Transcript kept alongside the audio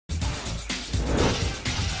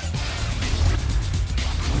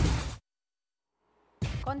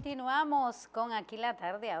Continuamos con Aquí la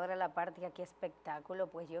Tarde, ahora la parte aquí espectáculo,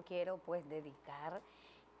 pues yo quiero pues dedicar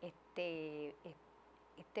este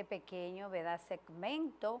pequeño, ¿verdad?,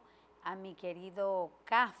 segmento a mi querido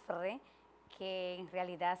Cafre, que en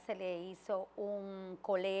realidad se le hizo un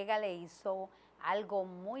colega, le hizo algo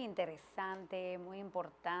muy interesante, muy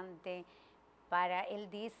importante. Él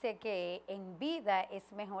dice que en vida es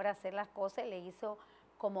mejor hacer las cosas, le hizo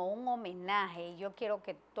como un homenaje, y yo quiero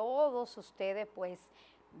que todos ustedes pues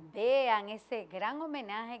vean ese gran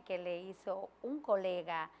homenaje que le hizo un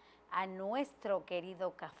colega a nuestro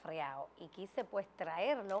querido Cafreao, y quise pues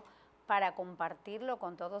traerlo para compartirlo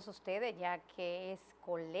con todos ustedes, ya que es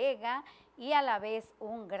colega y a la vez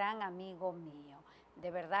un gran amigo mío.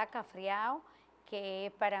 De verdad, Cafreao, que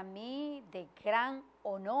es para mí de gran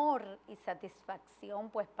honor y satisfacción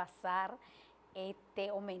pues pasar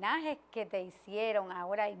este homenaje que te hicieron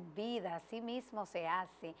ahora en vida, así mismo se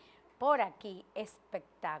hace por aquí,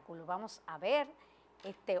 espectáculo. Vamos a ver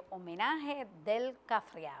este homenaje del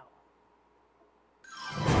Cafreao.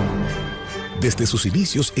 Desde sus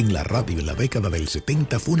inicios en la radio en la década del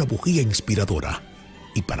 70 fue una bujía inspiradora,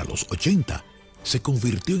 y para los 80 se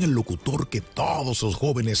convirtió en el locutor que todos los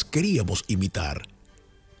jóvenes queríamos imitar.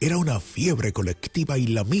 Era una fiebre colectiva y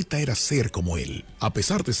la meta era ser como él. A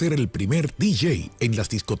pesar de ser el primer DJ en las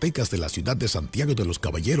discotecas de la ciudad de Santiago de los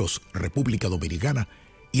Caballeros, República Dominicana,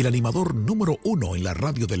 y el animador número 1 en la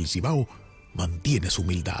radio del Cibao, mantiene su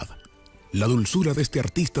humildad. La dulzura de este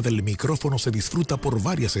artista del micrófono se disfruta por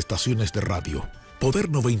varias estaciones de radio. Poder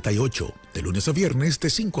 98, de lunes a viernes de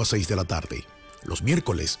 5 a 6 de la tarde. Los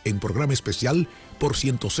miércoles en programa especial por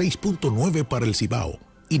 106.9 para el Cibao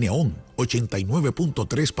y Neón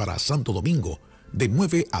 89.3 para Santo Domingo de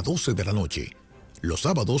 9 a 12 de la noche. Los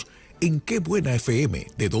sábados en Qué Buena FM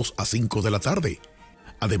de 2 a 5 de la tarde.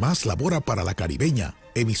 Además labora para La Caribeña,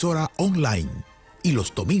 emisora online, y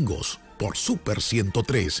los domingos por Super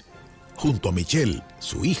 103, junto a Michelle,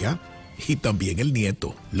 su hija, y también el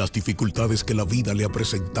nieto. Las dificultades que la vida le ha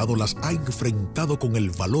presentado las ha enfrentado con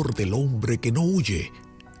el valor del hombre que no huye,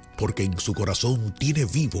 porque en su corazón tiene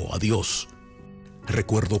vivo a Dios.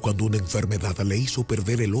 Recuerdo cuando una enfermedad le hizo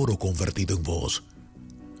perder el oro convertido en voz.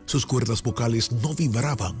 Sus cuerdas vocales no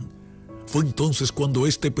vibraban. Fue entonces cuando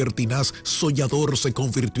este pertinaz soñador se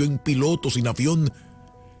convirtió en piloto sin avión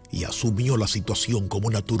y asumió la situación como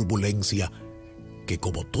una turbulencia que,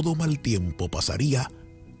 como todo mal tiempo, pasaría.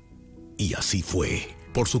 Y así fue.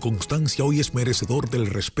 Por su constancia hoy es merecedor del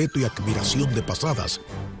respeto y admiración de pasadas,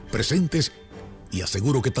 presentes y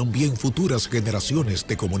aseguro que también futuras generaciones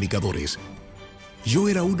de comunicadores. Yo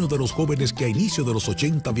era uno de los jóvenes que a inicio de los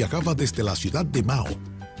 80 viajaba desde la ciudad de Mao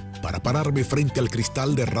para pararme frente al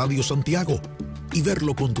cristal de Radio Santiago y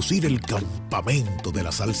verlo conducir el campamento de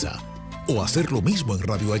la salsa, o hacer lo mismo en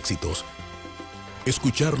Radio Éxitos.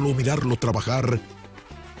 Escucharlo o mirarlo trabajar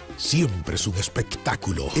siempre es un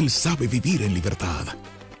espectáculo. Él sabe vivir en libertad,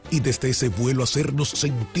 y desde ese vuelo hacernos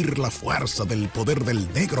sentir la fuerza del poder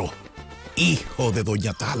del negro, hijo de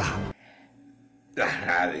Doña Tala.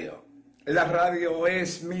 La radio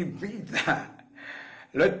es mi vida.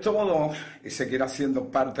 Lo es todo y seguirá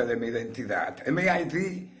siendo parte de mi identidad. En mi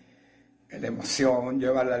ID, la emoción,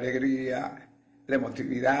 lleva la alegría, la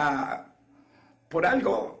emotividad. Por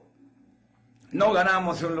algo no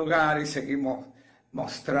ganamos un lugar y seguimos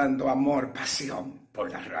mostrando amor, pasión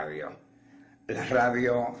por la radio. La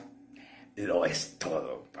radio lo es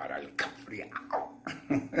todo para el Cafreao.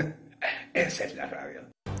 Esa es la radio.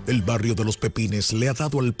 El barrio de Los Pepines le ha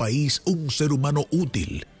dado al país un ser humano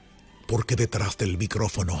útil, porque detrás del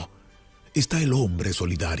micrófono está el hombre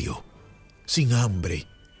solidario, sin hambre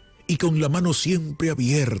y con la mano siempre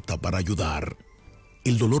abierta para ayudar.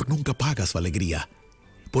 El dolor nunca paga su alegría.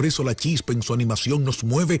 Por eso la chispa en su animación nos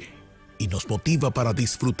mueve y nos motiva para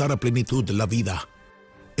disfrutar a plenitud la vida.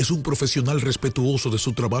 Es un profesional respetuoso de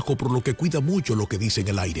su trabajo, por lo que cuida mucho lo que dice en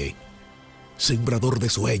el aire. Sembrador de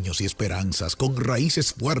sueños y esperanzas, con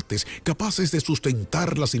raíces fuertes, capaces de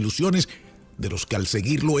sustentar las ilusiones de los que al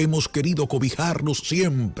seguirlo hemos querido cobijarnos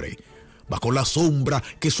siempre, bajo la sombra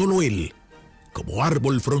que solo él, como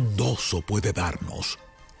árbol frondoso, puede darnos.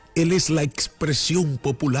 Él es la expresión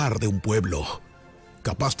popular de un pueblo,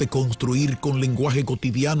 capaz de construir con lenguaje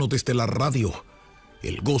cotidiano desde la radio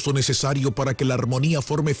el gozo necesario para que la armonía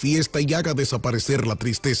forme fiesta y haga desaparecer la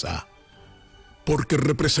tristeza. Porque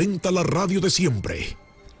representa la radio de siempre,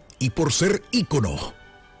 y por ser ícono,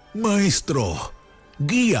 maestro,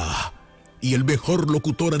 guía y el mejor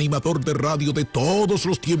locutor animador de radio de todos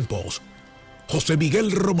los tiempos, José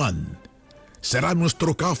Miguel Román, será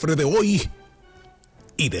nuestro Cafre de hoy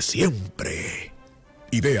y de siempre.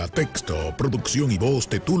 Idea, texto, producción y voz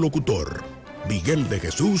de tu locutor, Miguel de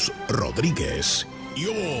Jesús Rodríguez.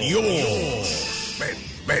 Dios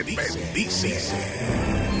bendice.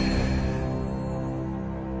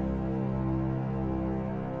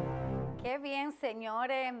 Qué bien,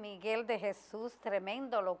 señores, Miguel de Jesús,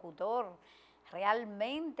 tremendo locutor.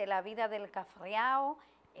 Realmente la vida del Cafriao,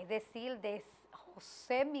 es decir, de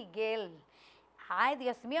José Miguel. Ay,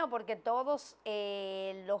 Dios mío, porque todos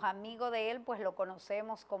los amigos de él pues lo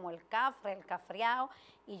conocemos como el Cafre, el Cafriao,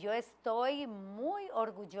 y yo estoy muy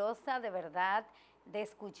orgullosa de verdad de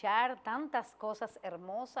escuchar tantas cosas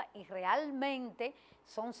hermosas y realmente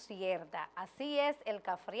son ciertas. Así es el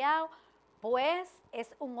Cafriao, pues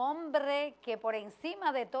es un hombre que por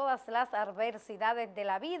encima de todas las adversidades de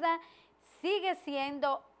la vida sigue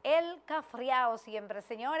siendo el Cafriao siempre,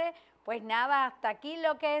 señores. Pues nada, hasta aquí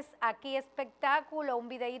lo que es Aquí Espectáculo, un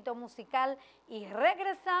videíto musical y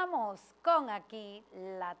regresamos con Aquí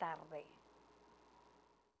la Tarde.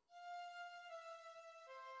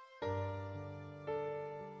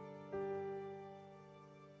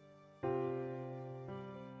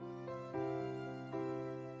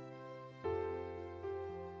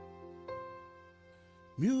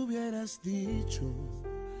 Me hubieras dicho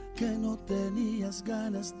que no tenías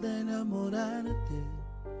ganas de enamorarte.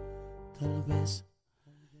 Tal vez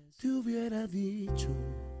te hubiera dicho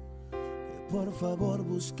que por favor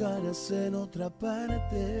buscaras en otra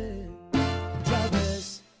parte. Ya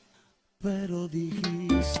ves, pero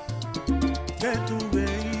dijiste que tú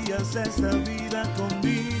veías esta vida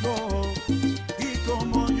conmigo. Y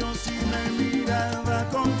como yo sí me miraba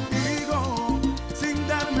contigo, sin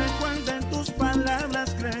darme cuenta en tus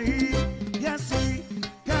palabras creí. Y así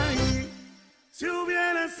caí. Si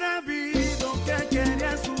hubieras sabido que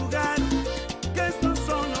querías jugar, que esto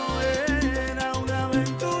solo era una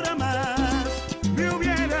aventura más, me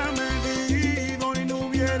hubiera medido y no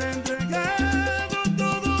hubiera entregado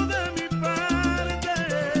todo de mi parte.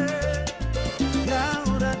 Y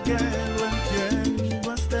ahora que lo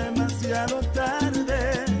entiendo es demasiado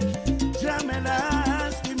tarde, ya me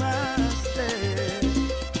lastimaste.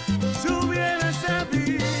 Si hubiera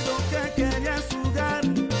sabido que querías jugar,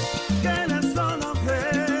 que era solo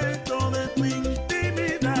objeto de tu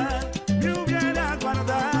intimidad, me hubiera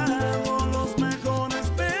guardado los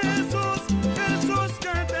mejores besos, esos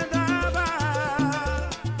que te daba,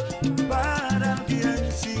 para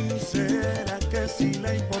alguien sincera que sí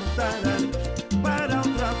le importaran, para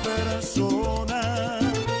otra persona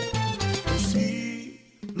que sí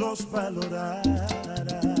los valorara.